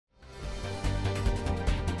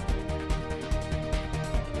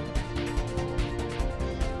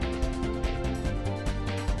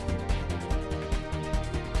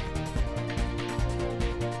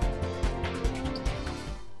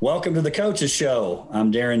Welcome to the Coaches Show. I'm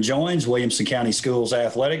Darrin Joins, Williamson County Schools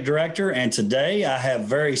Athletic Director, and today I have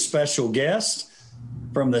very special guests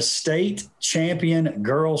from the state champion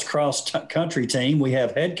girls cross country team. We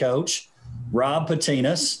have head coach Rob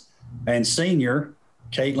Patinas and senior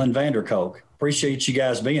Caitlin Vanderkook. Appreciate you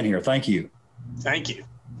guys being here. Thank you. Thank you.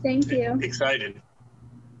 Thank you. Excited.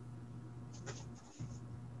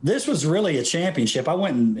 This was really a championship. I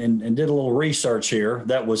went and did a little research here.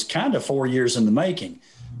 That was kind of 4 years in the making.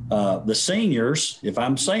 The seniors, if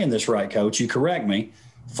I'm saying this right, Coach, you correct me,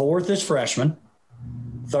 fourth is freshmen,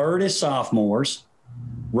 third is sophomores,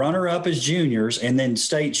 runner-up is juniors, and then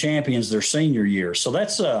state champions their senior year. So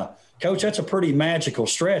that's, Coach, that's a pretty magical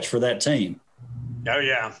stretch for that team. Oh,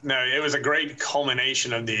 yeah. No, it was a great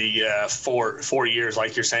culmination of the 4 years,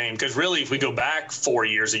 like you're saying, because really, if we go back 4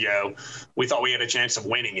 years ago, we thought we had a chance of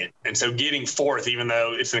winning it. And so getting fourth, even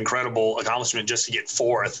though it's an incredible accomplishment just to get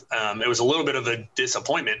fourth, it was a little bit of a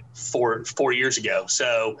disappointment 4 years ago.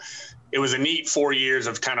 So it was a neat 4 years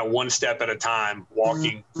of kind of one step at a time,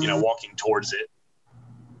 walking towards it.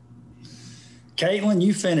 Caitlin,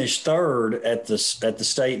 you finished third at the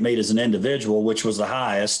state meet as an individual, which was the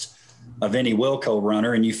highest of any Wilco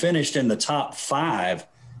runner, and you finished in the top 5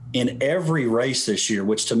 in every race this year,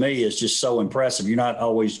 which to me is just so impressive. You're not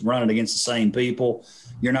always running against the same people.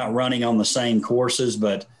 You're not running on the same courses,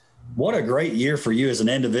 but what a great year for you as an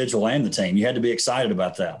individual and the team. You had to be excited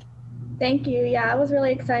about that. Thank you. Yeah, it was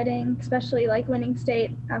really exciting, especially like winning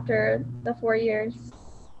state after the 4 years.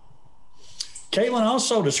 Caitlin,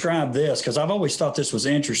 also describe this, because I've always thought this was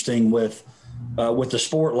interesting with the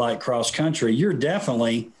sport like cross country. You're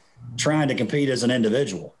definitely trying to compete as an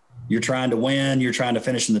individual. You're trying to win. You're trying to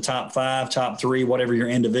finish in the top 5, top 3, whatever your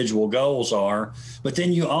individual goals are. But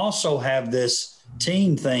then you also have this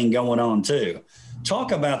team thing going on too.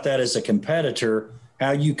 Talk about that as a competitor,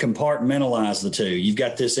 how you compartmentalize the two. You've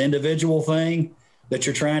got this individual thing that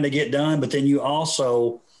you're trying to get done, but then you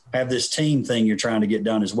also have this team thing you're trying to get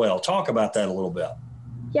done as well. Talk about that a little bit.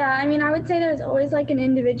 Yeah, I mean, I would say there's always like an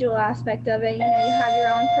individual aspect of it. You know, you have your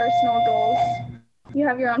own personal goals.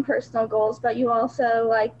 But you also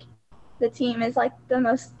like the team is like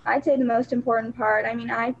I'd say the most important part. I mean,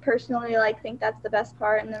 I personally think that's the best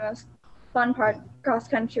part and the most fun part cross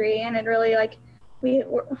country. And it really we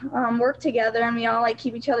work together and we all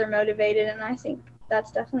keep each other motivated. And I think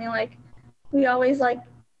that's definitely we always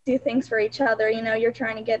do things for each other. You know, you're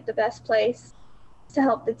trying to get the best place to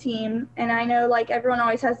help the team. And I know everyone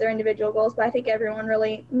always has their individual goals, but I think everyone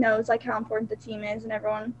really knows how important the team is and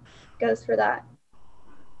everyone goes for that.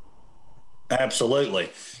 Absolutely.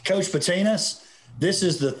 Coach Patinas, this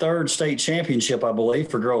is the 3rd state championship, I believe,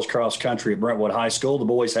 for girls cross country at Brentwood High School. The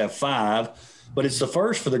boys have 5, but it's the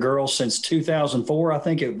first for the girls since 2004. I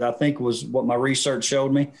think was what my research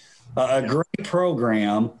showed me. A great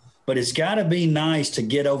program, but it's got to be nice to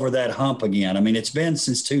get over that hump again. I mean, it's been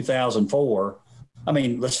since 2004. I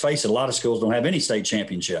mean, let's face it, a lot of schools don't have any state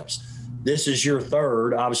championships. This is your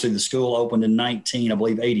 3rd. Obviously, the school opened in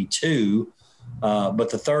 82. But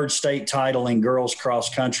the 3rd state title in girls cross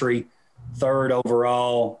country, 3rd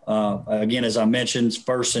overall. Again, as I mentioned,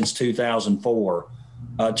 first since 2004.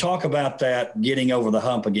 Talk about that, getting over the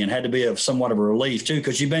hump again. Had to be somewhat of a relief too,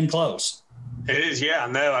 because you've been close. It is, yeah.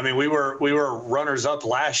 No, I mean, we were runners up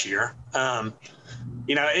last year. I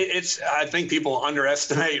think people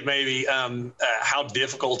underestimate maybe how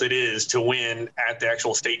difficult it is to win at the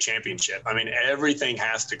actual state championship. I mean, everything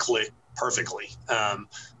has to click perfectly.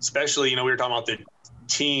 Especially, we were talking about the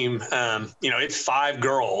team, it's 5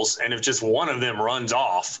 girls, and if just one of them runs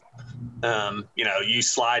off, you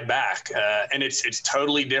slide back, and it's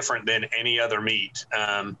totally different than any other meet.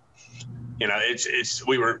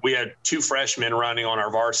 We had 2 freshmen running on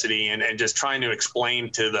our varsity and just trying to explain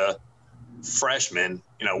to the freshmen,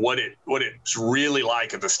 what it's really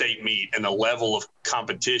like at the state meet and the level of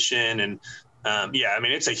competition. And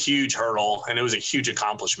it's a huge hurdle, and it was a huge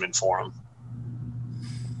accomplishment for them.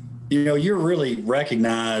 You're really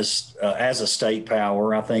recognized as a state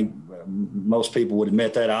power. I think most people would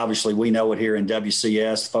admit that. Obviously, we know it here in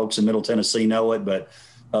WCS. Folks in Middle Tennessee know it, but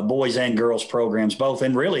boys and girls programs both,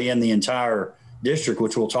 and really in the entire district,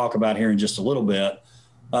 which we'll talk about here in just a little bit.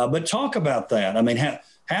 But talk about that. I mean,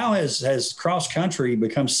 how has cross country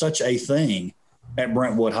become such a thing at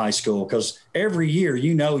Brentwood High School? Because every year,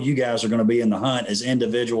 you guys are going to be in the hunt as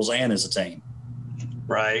individuals and as a team.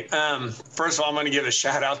 Right. First of all, I'm going to give a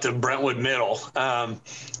shout out to Brentwood Middle.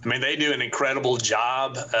 They do an incredible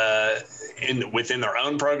job within their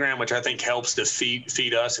own program, which I think helps to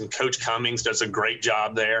feed us. And Coach Cummings does a great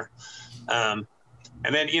job there. And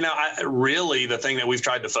then, really the thing that we've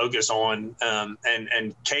tried to focus on,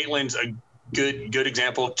 and Caitlin's a good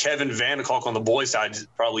example. Kevin Vanderkalk on the boys' side is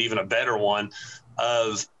probably even a better one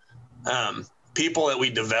of people that we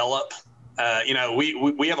develop.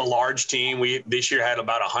 We have a large team. We this year had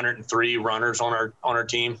about 103 runners on our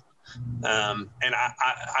team. And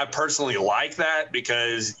I personally like that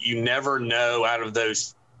because you never know out of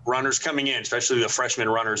those runners coming in, especially the freshman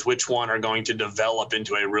runners, which one are going to develop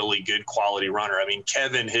into a really good quality runner. I mean,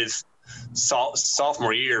 Kevin, his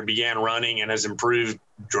sophomore year began running and has improved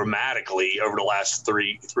dramatically over the last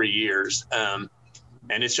three years.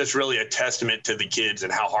 And it's just really a testament to the kids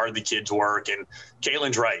and how hard the kids work. And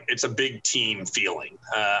Caitlin's right. It's a big team feeling.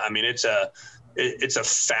 It's a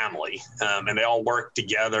family, and they all work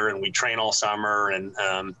together, and we train all summer. And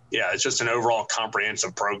it's just an overall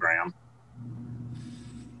comprehensive program.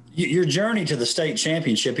 Your journey to the state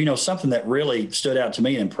championship, something that really stood out to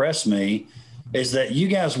me and impressed me is that you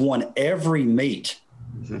guys won every meet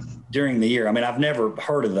during the year. I mean, I've never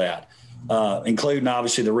heard of that, including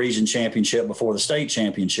obviously the region championship before the state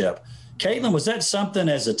championship. Caitlin, was that something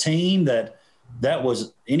as a team that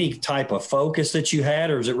was any type of focus that you had,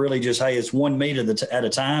 or is it really just, hey, it's one meet at a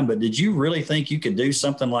time? But did you really think you could do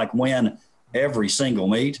something like win every single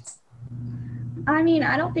meet? I mean,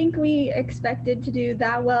 I don't think we expected to do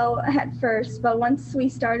that well at first, but once we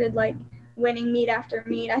started winning meet after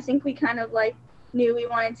meet, I think we kind of knew we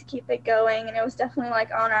wanted to keep it going, and it was definitely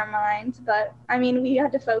on our minds. But I mean, we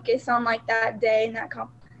had to focus on that day and that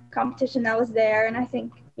competition that was there, and I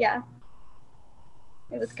think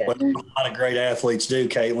it was good. What a lot of great athletes do,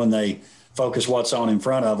 Caitlin. They focus what's on in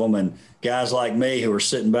front of them, and guys like me who are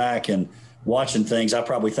sitting back and watching things, I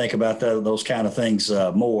probably think about those kind of things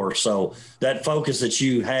more. So that focus that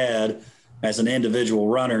you had as an individual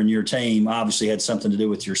runner in your team obviously had something to do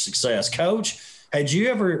with your success. Coach, have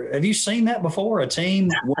you seen that before? A team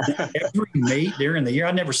win every meet during the year?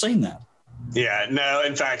 I've never seen that. Yeah, no.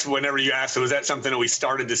 In fact, whenever you asked, was that something that we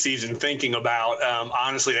started the season thinking about?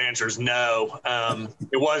 Honestly, the answer is no.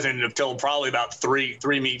 It wasn't until probably about three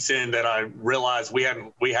meets in that I realized we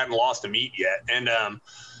hadn't lost a meet yet. And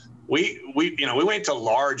we went to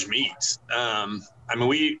large meets.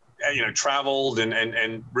 We traveled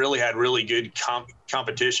and really had really good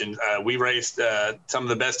competition. We raced some of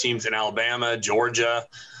the best teams in Alabama, Georgia.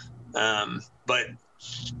 But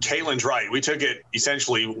Caitlin's right. We took it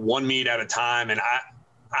essentially one meet at a time, and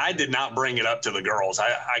I did not bring it up to the girls.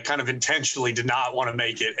 I kind of intentionally did not want to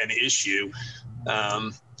make it an issue,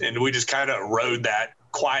 and we just kind of rode that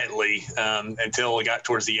quietly until it got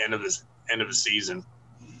towards the end of the season.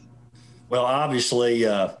 Well, obviously,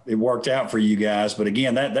 it worked out for you guys, but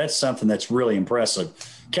again, that's something that's really impressive.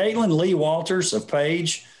 Caitlin Lee Walters of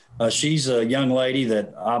Page, she's a young lady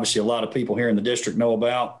that obviously a lot of people here in the district know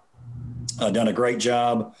about. Done a great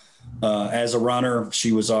job as a runner.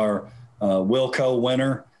 She was our Wilco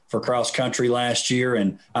winner for cross country last year,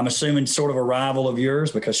 and I'm assuming sort of a rival of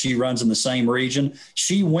yours because she runs in the same region.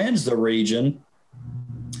 She wins the region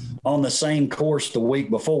on the same course the week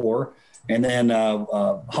before, and then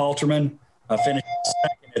Halterman finished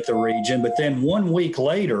second at the region. But then 1 week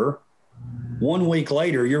later,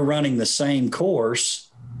 you're running the same course,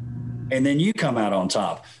 and then you come out on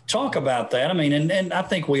top. Talk about that. I mean, and I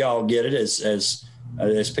think we all get it as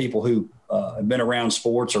people who have been around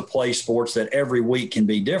sports or play sports, that every week can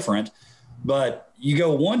be different. But you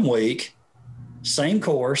go 1 week, same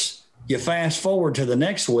course, you fast forward to the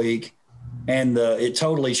next week, and it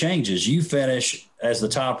totally changes. You finish as the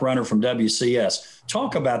top runner from WCS.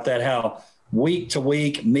 Talk about that, how week to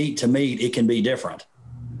week, meet to meet, it can be different.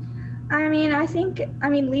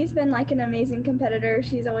 Lee's been an amazing competitor.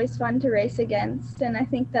 She's always fun to race against, and I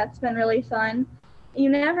think that's been really fun. You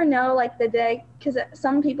never know the day, because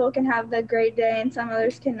some people can have the great day and some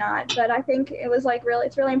others cannot. But I think it was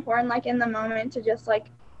it's really important in the moment to just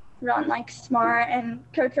run smart. And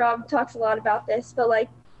Coach Rob talks a lot about this, but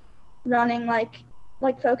running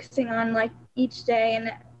focusing on each day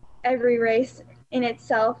and every race in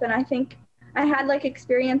itself. And I think I had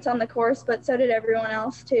experience on the course, but so did everyone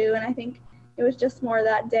else too. And I think it was just more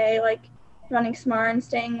that day, running smart and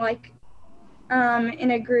staying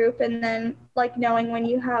in a group, and then knowing when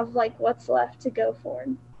you have what's left to go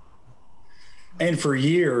forward. And for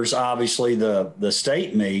years, obviously the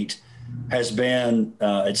state meet has been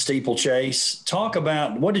at Steeplechase. Talk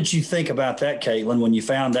about, what did you think about that, Caitlin, when you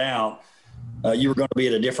found out you were going to be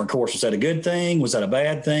at a different course? Was that a good thing? Was that a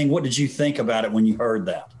bad thing? What did you think about it when you heard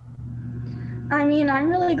that? I'm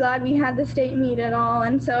really glad we had the state meet at all.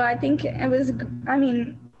 And so I think it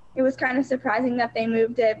was kind of surprising that they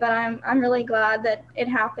moved it, but I'm really glad that it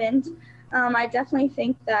happened. I definitely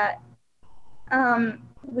think that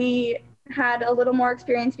we had a little more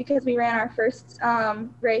experience because we ran our first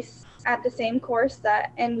race at the same course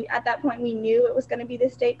at that point we knew it was going to be the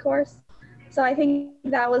state course. So I think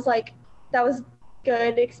that was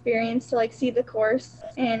good experience to like see the course,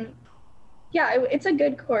 and yeah, it's a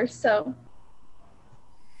good course. So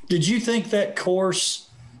did you think that course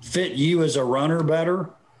fit you as a runner better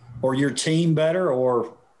or your team better,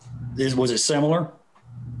 or was it similar?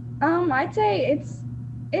 I'd say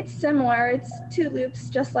it's similar. It's 2 loops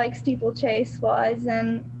just like steeplechase was,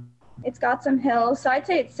 and it's got some hills. So I'd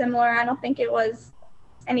say it's similar. I don't think it was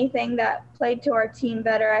anything that played to our team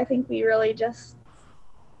better. I think we really just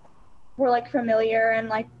were like familiar and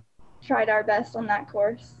like tried our best on that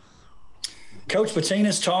course. Coach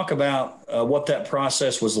Patinas, talk about what that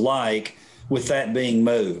process was like with that being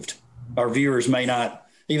moved. Our viewers may not,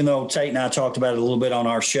 even though Tate and I talked about it a little bit on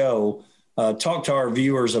our show, talk to our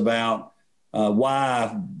viewers about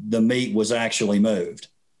why the meet was actually moved.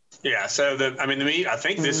 Yeah, so the meet, I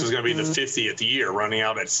think this was going to be the 50th year running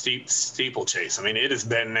out at steeplechase. I mean, it has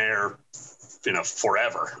been there,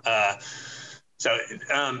 forever.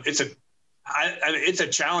 It's a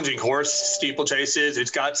challenging course. Steeplechase is.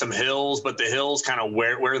 It's got some hills, but the hills kind of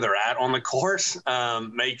where they're at on the course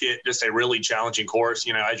make it just a really challenging course.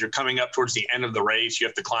 As you're coming up towards the end of the race, you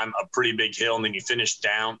have to climb a pretty big hill, and then you finish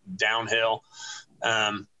downhill.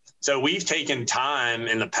 So we've taken time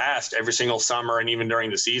in the past, every single summer and even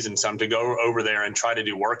during the season, some to go over there and try to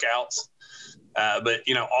do workouts. But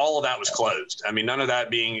all of that was closed. I mean, none of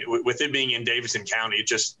that with it being in Davidson County, it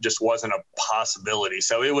just wasn't a possibility.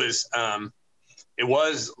 So it was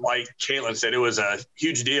like Caitlin said, it was a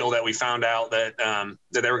huge deal that we found out that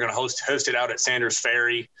they were going to host it out at Sanders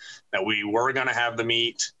Ferry, that we were going to have the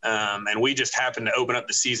meet. And we just happened to open up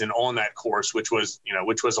the season on that course, which was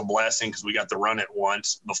a blessing because we got to run it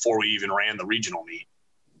once before we even ran the regional meet.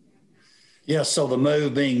 Yeah. So the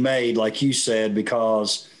move being made, like you said,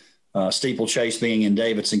 because steeplechase being in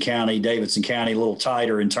Davidson County a little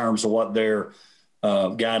tighter in terms of what their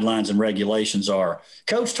guidelines and regulations are.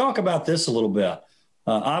 Coach, talk about this a little bit.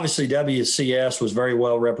 Obviously, WCS was very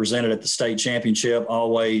well represented at the state championship.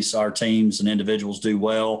 Always our teams and individuals do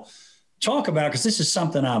well. Talk about, because this is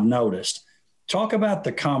something I've noticed, talk about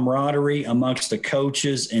the camaraderie amongst the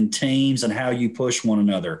coaches and teams and how you push one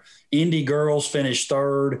another. Indy girls finished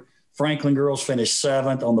 3rd. Franklin girls finished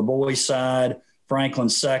 7th on the boys' side. Franklin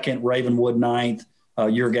 2nd, Ravenwood 9th.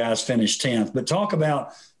 Your guys finished 10th. But talk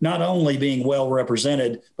about not only being well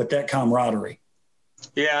represented, but that camaraderie.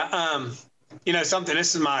 Yeah. This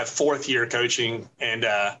is my 4th year coaching, and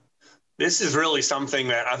this is really something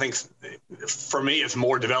that I think for me it's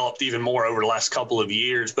more developed even more over the last couple of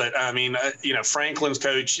years. But I mean, Franklin's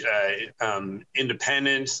coach,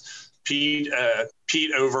 Independence, Pete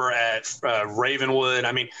over at Ravenwood.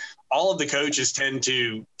 I mean, all of the coaches tend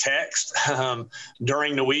to text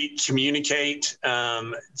during the week, communicate,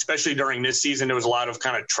 especially during this season. There was a lot of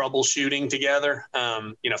kind of troubleshooting together,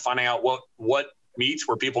 finding out what meets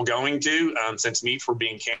were people going to, since meets were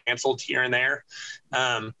being canceled here and there.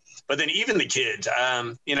 But then even the kids,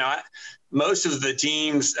 most of the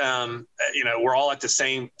teams, we're all at the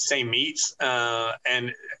same meets.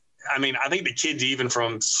 And I mean, I think the kids, even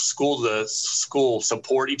from school to school,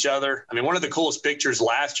 support each other. I mean, one of the coolest pictures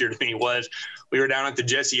last year to me was we were down at the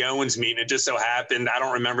Jesse Owens meet, and it just so happened, I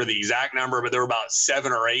don't remember the exact number, but there were about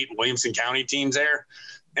 7 or 8 Williamson County teams there.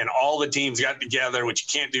 And all the teams got together, which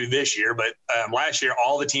you can't do this year, but last year,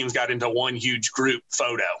 all the teams got into one huge group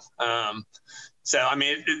photo. So, I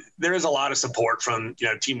mean, there is a lot of support from,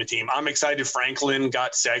 team to team. I'm excited Franklin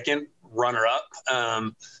got 2nd,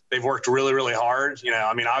 runner-up. They've worked really, really hard.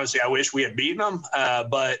 I mean, obviously I wish we had beaten them,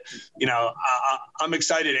 but, I'm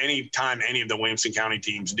excited anytime any of the Williamson County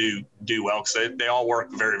teams do well, because they all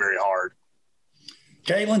work very, very hard.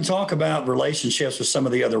 Caitlin, talk about relationships with some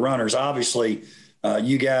of the other runners. Obviously,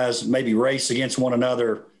 you guys maybe race against one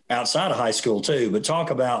another outside of high school too, but talk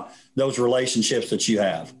about those relationships that you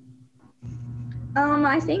have.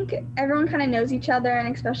 I think everyone kind of knows each other,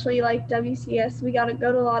 and especially like WCS, we got to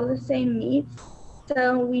go to a lot of the same meets.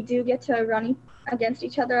 So we do get to run against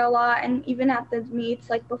each other a lot. And even at the meets,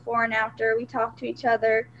 like before and after, we talk to each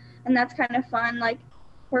other, and that's kind of fun. Like,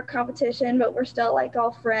 we're competition, but we're still like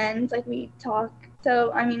all friends. Like, we talk.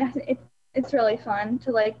 So, I mean, it's really fun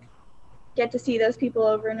to like get to see those people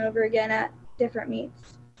over and over again at different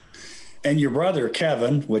meets. And your brother,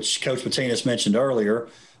 Kevin, which Coach Patinas mentioned earlier,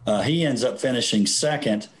 he ends up finishing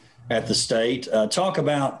 2nd at the state. Talk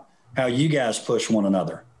about how you guys push one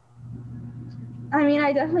another. I mean,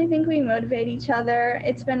 I definitely think we motivate each other.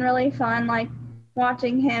 It's been really fun, like,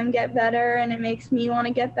 watching him get better, and it makes me want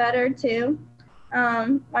to get better too.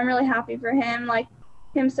 I'm really happy for him, like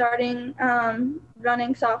him starting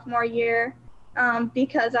running sophomore year.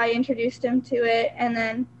 because I introduced him to it. And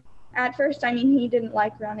then at first, I mean, he didn't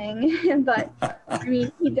like running, but I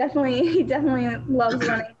mean, he definitely loves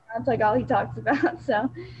running. That's like all he talks about. So,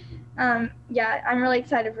 yeah, I'm really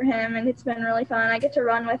excited for him, and it's been really fun. I get to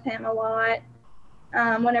run with him a lot.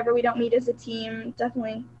 Whenever we don't meet as a team,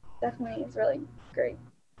 definitely is really great.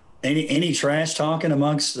 Any trash talking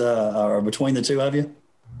amongst or between the two of you?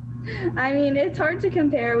 I mean, it's hard to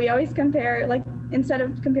compare. We always compare, like, instead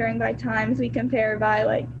of comparing by times, we compare by,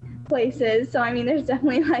 like, places. So, I mean, there's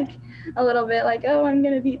definitely, like, a little bit like, oh, I'm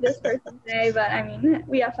going to beat this person today. But, I mean,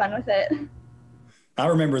 we have fun with it. I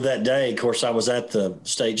remember that day. Of course, I was at the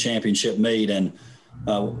state championship meet, and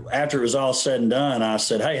after it was all said and done, I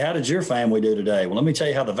said, hey, how did your family do today? Well, let me tell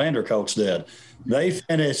you how the Vanderkolks did. They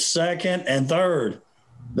finished second and third.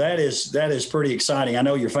 That is pretty exciting. I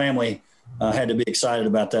know your family had to be excited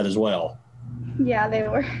about that as well. Yeah, they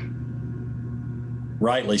were.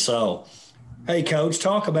 Rightly so. Hey, Coach,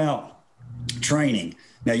 talk about training.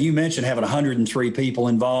 Now, you mentioned having 103 people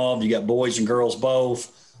involved. You got boys and girls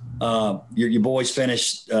both. Your boys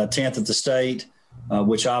finished 10th at the state,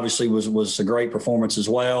 which obviously was a great performance as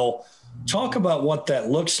well. Talk about what that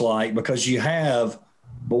looks like, because you have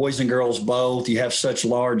boys and girls both. You have such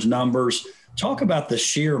large numbers. Talk about the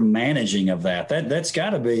sheer managing of that. That's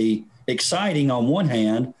got to be exciting on one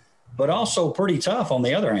hand, but also pretty tough on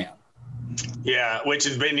the other hand. Yeah, which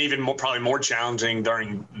has been even probably more challenging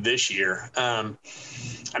during this year.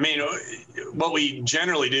 I mean, what we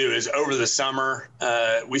generally do is over the summer,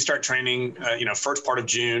 we start training, first part of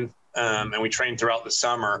June, and we train throughout the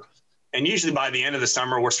summer. And usually by the end of the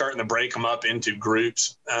summer, we're starting to break them up into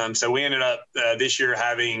groups. So we ended up this year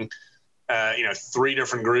having 3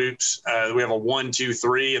 different groups. We have a 1, 2,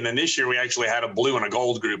 3. And then this year we actually had a blue and a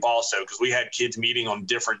gold group also, because we had kids meeting on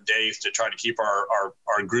different days to try to keep our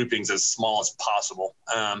groupings as small as possible.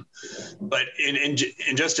 But in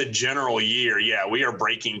just a general year, yeah, we are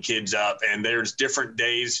breaking kids up, and there's different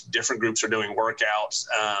days, different groups are doing workouts.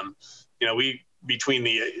 Between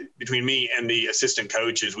me and the assistant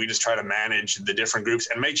coaches, we just try to manage the different groups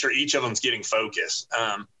and make sure each of them's getting focused.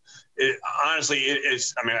 Honestly,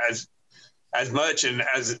 it's, I mean, as much and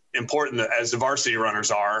as important as the varsity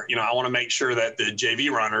runners are, I want to make sure that the JV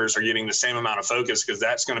runners are getting the same amount of focus, because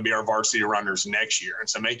that's going to be our varsity runners next year. And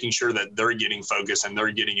so making sure that they're getting focus and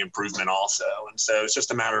they're getting improvement also. And so it's just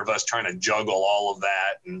a matter of us trying to juggle all of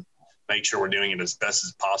that and make sure we're doing it as best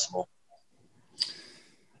as possible.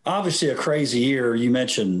 Obviously a crazy year. You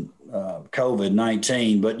mentioned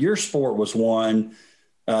COVID-19, but your sport was one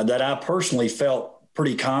that I personally felt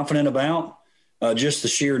pretty confident about. Just the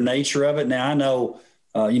sheer nature of it. Now, I know,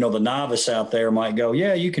 the novice out there might go,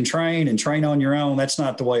 yeah, you can train on your own. That's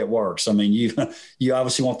not the way it works. I mean, you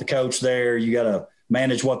obviously want the coach there. You got to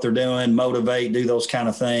manage what they're doing, motivate, do those kind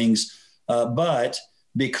of things. But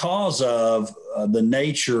because of the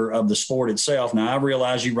nature of the sport itself, now I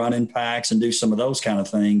realize you run in packs and do some of those kind of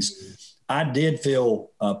things. I did feel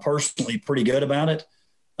personally pretty good about it.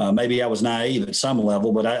 Maybe I was naive at some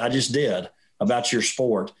level, but I just did, about your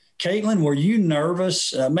sport. Caitlin, were you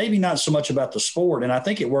nervous? Maybe not so much about the sport, and I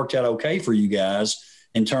think it worked out okay for you guys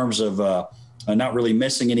in terms of not really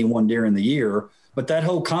missing anyone during the year, but that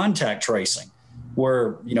whole contact tracing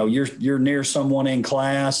where, you're near someone in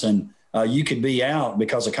class and you could be out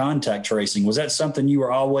because of contact tracing. Was that something you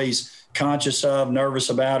were always conscious of,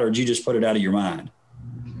 nervous about, or did you just put it out of your mind?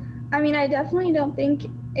 I mean, I definitely don't think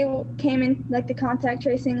it came in like the contact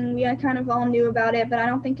tracing. We kind of all knew about it, but I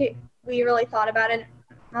don't think we really thought about it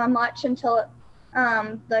much until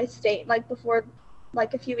the state, before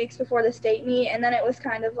a few weeks before the state meet. And then it was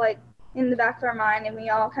kind of like in the back of our mind, and we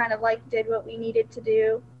all kind of did what we needed to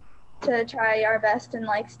do to try our best and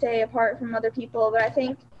stay apart from other people. But I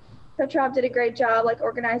think Coach Rob did a great job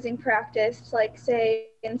organizing practice, say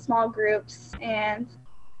in small groups, and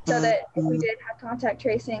so that if we did have contact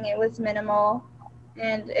tracing, it was minimal.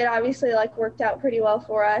 And it obviously worked out pretty well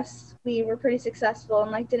for us. We were pretty successful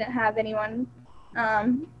and didn't have anyone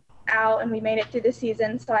out, and we made it through the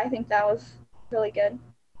season. So I think that was really good.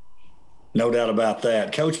 No doubt about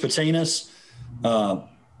that. Coach Patinas,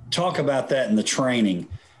 talk about that in the training.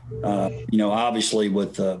 Obviously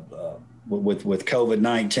with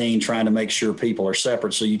COVID-19, trying to make sure people are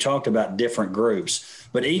separate. So you talked about different groups,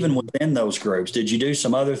 but even within those groups, did you do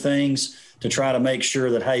some other things to try to make sure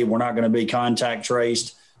that, hey, we're not going to be contact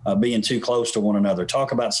traced, being too close to one another?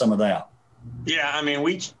 Talk about some of that. Yeah, I mean,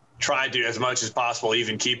 we tried to, as much as possible,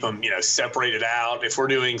 even keep them, separated out. If we're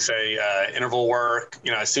doing, say, interval work,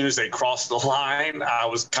 as soon as they cross the line, I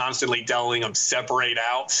was constantly telling them separate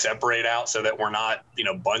out so that we're not,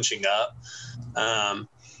 bunching up.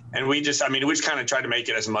 And we just kind of tried to make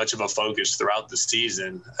it as much of a focus throughout the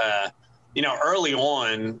season. Early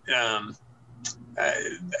on,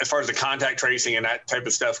 as far as the contact tracing and that type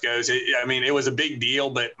of stuff goes, it was a big deal,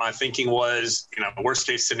 but my thinking was, worst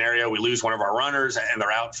case scenario, we lose one of our runners and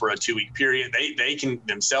they're out for a 2-week period. They can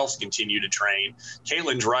themselves continue to train.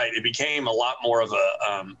 Caitlin's right. It became a lot more of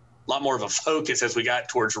a focus as we got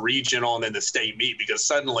towards regional and then the state meet, because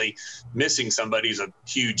suddenly missing somebody is a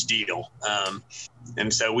huge deal.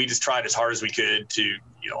 And so we just tried as hard as we could to,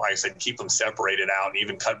 like I said, keep them separated out and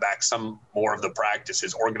even cut back some more of the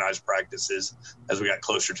practices, organized practices, as we got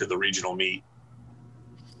closer to the regional meet.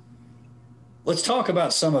 Let's talk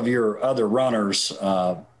about some of your other runners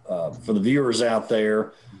for the viewers out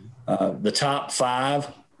there. The top 5,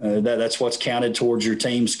 that's what's counted towards your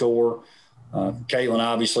team score. Caitlin,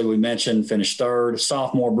 obviously, we mentioned, finished 3rd.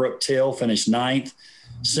 Sophomore Brooke Till finished 9th.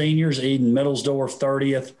 Seniors, Eden Middlesdorf,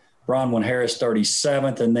 30th. Bronwyn Harris,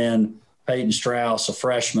 37th. And then Peyton Strauss, a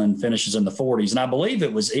freshman, finishes in the 40s. And I believe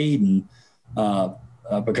it was Eden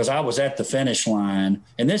because I was at the finish line.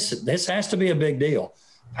 And this has to be a big deal.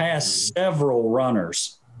 Past several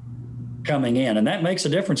runners coming in. And that makes a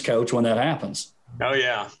difference, Coach, when that happens. Oh,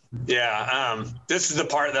 yeah. Yeah. This is the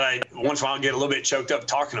part that I once in a while get a little bit choked up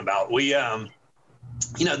talking about. We,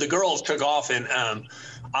 the girls took off, and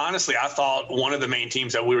honestly, I thought one of the main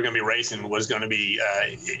teams that we were going to be racing was going to be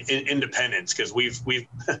Independence, because we've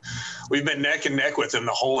been neck and neck with them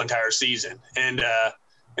the whole entire season. And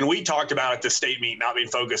we talked about at the state meet not being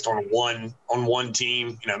focused on one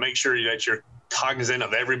team, make sure that you're cognizant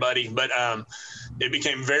of everybody. But it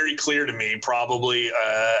became very clear to me probably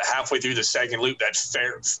halfway through the second loop that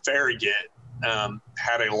Farragut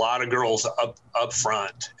had a lot of girls up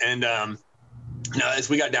front. And as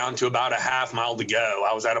we got down to about a half mile to go,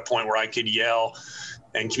 I was at a point where I could yell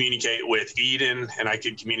and communicate with Eden, and I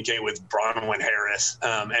could communicate with Bronwyn Harris.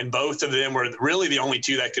 And both of them were really the only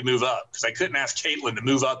 2 that could move up, because I couldn't ask Caitlin to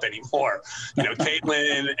move up anymore.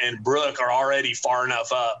 Caitlin and Brooke are already far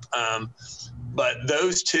enough up. But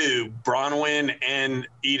those 2, Bronwyn and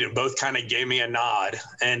Eden, both kind of gave me a nod.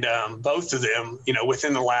 And both of them,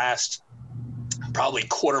 within the last probably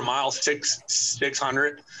quarter mile,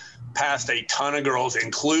 600, passed a ton of girls,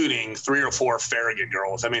 including 3 or 4 Farragut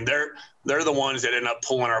girls. They're the ones that ended up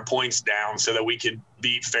pulling our points down so that we could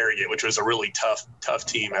beat Farragut, which was a really tough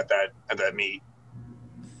team at that meet.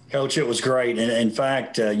 Coach, it was great. And in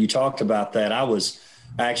fact, you talked about that. I was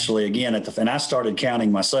actually, again, and I started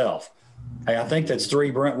counting myself. Hey, I think that's 3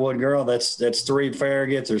 Brentwood girl. That's 3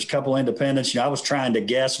 Farragut. There's a couple Independents. I was trying to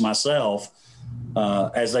guess myself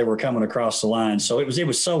as they were coming across the line. So it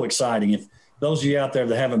was so exciting. If those of you out there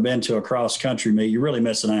that haven't been to a cross country meet, you're really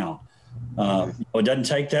missing out. It doesn't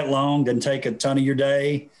take that long, doesn't take a ton of your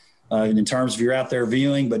day in terms of you're out there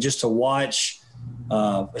viewing, but just to watch,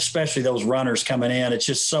 especially those runners coming in, it's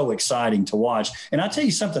just so exciting to watch. And I'll tell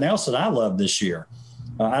you something else that I love this year.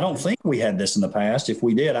 I don't think we had this in the past. If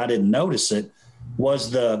we did, I didn't notice it,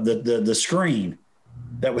 was the screen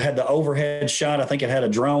that we had, the overhead shot. I think it had a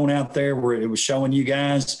drone out there where it was showing you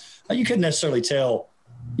guys. You couldn't necessarily tell,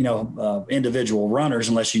 individual runners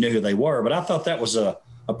unless you knew who they were. But I thought that was a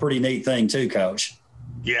pretty neat thing too, Coach.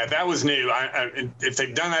 Yeah, that was new. If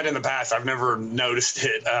they've done that in the past, I've never noticed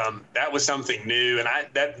it. That was something new, and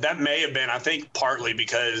that may have been, I think, partly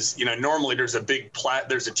because normally there's a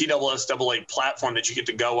TSSAA platform that you get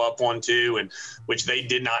to go up onto, and which they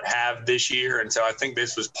did not have this year, and so I think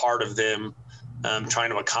this was part of them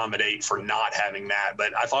trying to accommodate for not having that.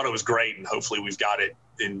 But I thought it was great, and hopefully we've got it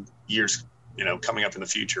in years coming up in the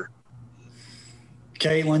future.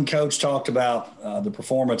 Caitlin, Coach talked about the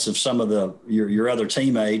performance of some of your other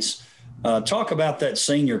teammates. Talk about that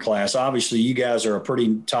senior class. Obviously, you guys are a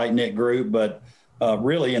pretty tight-knit group, but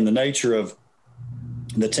really in the nature of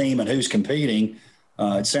the team and who's competing,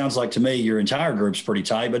 it sounds like to me your entire group's pretty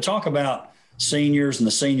tight. But talk about seniors and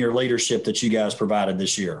the senior leadership that you guys provided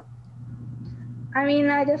this year. I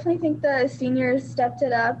definitely think the seniors stepped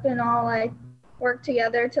it up and all worked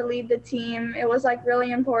together to lead the team. It was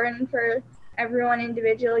really important for everyone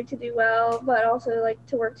individually to do well, but also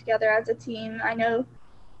to work together as a team. I know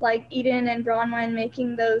Eden and Bronwyn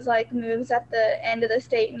making those moves at the end of the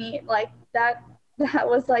state meet, that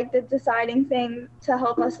was the deciding thing to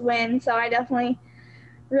help us win. So I definitely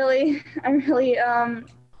I'm really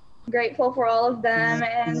grateful for all of them,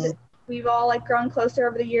 and we've all grown closer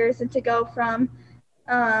over the years, and to go from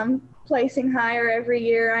placing higher every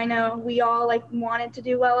year. I know we all wanted to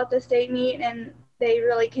do well at the state meet, and they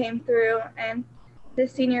really came through, and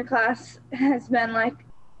this senior class has been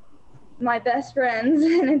my best friends,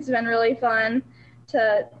 and it's been really fun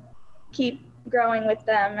to keep growing with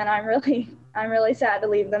them, and I'm really I'm really sad to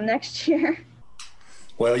leave them next year.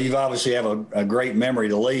 Well, you've obviously have a great memory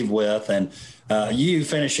to leave with, and you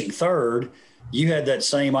finishing third, you had that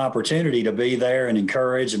same opportunity to be there and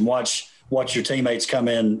encourage and watch your teammates come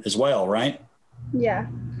in as well, right? Yeah.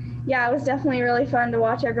 Yeah, it was definitely really fun to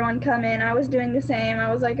watch everyone come in. I was doing the same.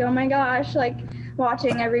 I was like, oh my gosh, like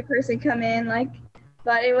watching every person come in,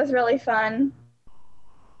 but it was really fun.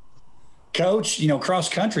 Coach, cross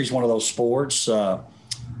country is one of those sports,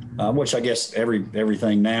 which I guess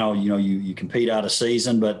everything now, you compete out of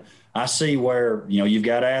season, but I see where, you've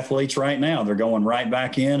got athletes right now. They're going right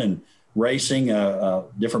back in and racing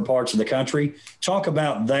different parts of the country. Talk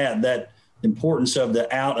about that importance of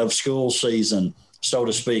the out of school season, so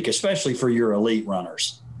to speak, especially for your elite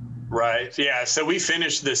runners. Right. Yeah. So we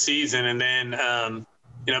finished the season, and then,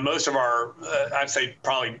 most of our, I'd say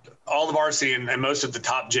probably all the varsity and most of the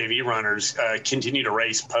top JV runners continue to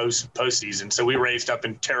race postseason. So we raced up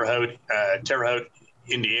in Terre Haute,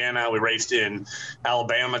 Indiana. We raced in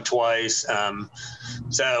Alabama twice.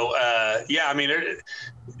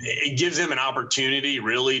 It gives them an opportunity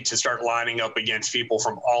really to start lining up against people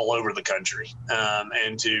from all over the country,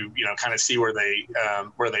 and to, kind of see where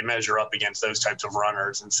they measure up against those types of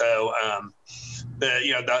runners. And so,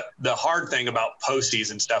 the hard thing about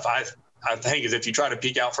postseason stuff, I think, is if you try to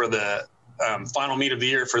peek out for the final meet of the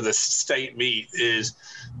year for the state meet, is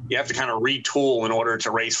you have to kind of retool in order to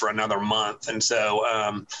race for another month. And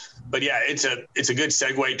so, but yeah, it's a good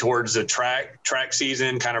segue towards the track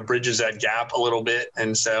season, kind of bridges that gap a little bit.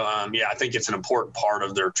 And so, I think it's an important part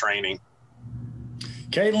of their training.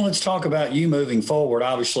 Caitlin, let's talk about you moving forward.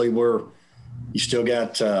 Obviously, you still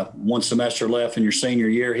got one semester left in your senior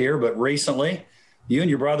year here, but recently you and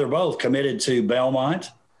your brother both committed to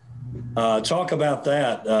Belmont. Talk about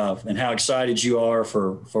that and how excited you are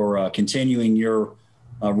for continuing your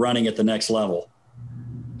running at the next level.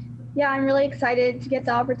 Yeah, I'm really excited to get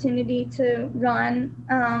the opportunity to run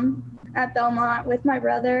at Belmont with my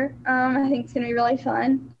brother. I think it's going to be really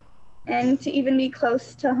fun. And to even be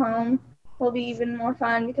close to home will be even more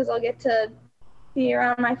fun because I'll get to be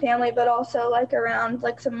around my family, but also around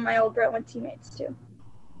some of my old Brentwood teammates too.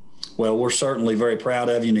 Well, we're certainly very proud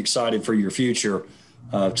of you and excited for your future.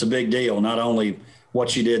 It's a big deal, not only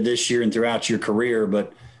what you did this year and throughout your career,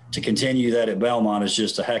 but to continue that at Belmont is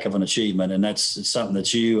just a heck of an achievement. And it's something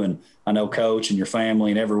that you and I know Coach and your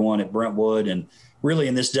family and everyone at Brentwood and really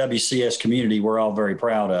in this WCS community, we're all very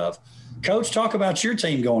proud of. Coach, talk about your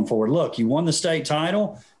team going forward. Look, you won the state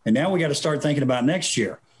title, and now we got to start thinking about next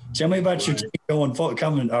year. Tell me about your team going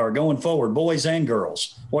forward, boys and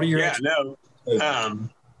girls. What are your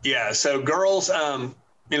So girls,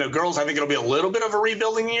 girls, I think it'll be a little bit of a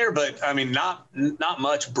rebuilding year, but I mean, not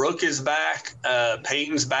much. Brooke is back.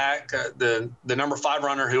 Peyton's back. The number 5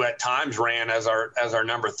 runner who at times ran as our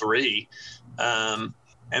number 3.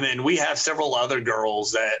 And then we have several other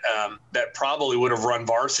girls that probably would have run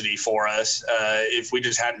varsity for us if we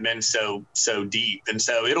just hadn't been so deep. And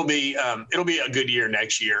so it'll be a good year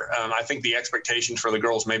next year. I think the expectations for the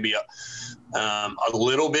girls may be a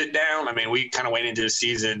little bit down. I mean, we kind of went into the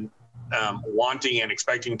season wanting and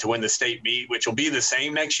expecting to win the state meet, which will be the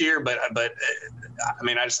same next year. But I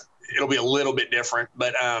mean, it'll be a little bit different.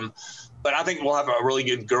 But I think we'll have a really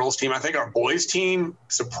good girls team. I think our boys team,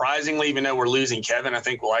 surprisingly, even though we're losing Kevin, I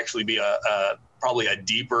think will actually be probably a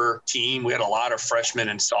deeper team. We had a lot of freshmen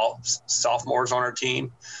and sophomores on our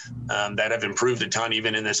team that have improved a ton,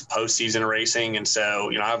 even in this postseason racing. And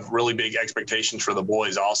so, I have really big expectations for the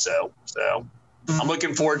boys also. So I'm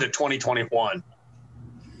looking forward to 2021.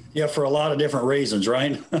 Yeah, for a lot of different reasons,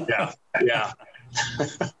 right? Yeah.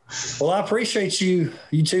 Well, I appreciate you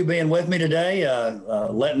two being with me today,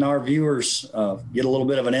 letting our viewers get a little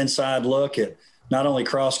bit of an inside look at not only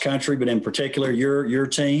cross country, but in particular your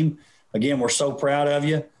team. Again, we're so proud of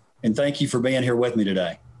you, and thank you for being here with me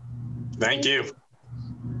today. Thank you.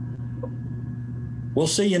 We'll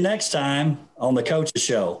see you next time on the Coach's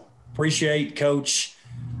Show. Appreciate Coach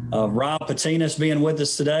Rob Patinas being with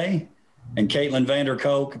us today, and Caitlin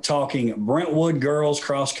Vanderkook talking Brentwood girls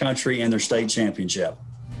cross country and their state championship.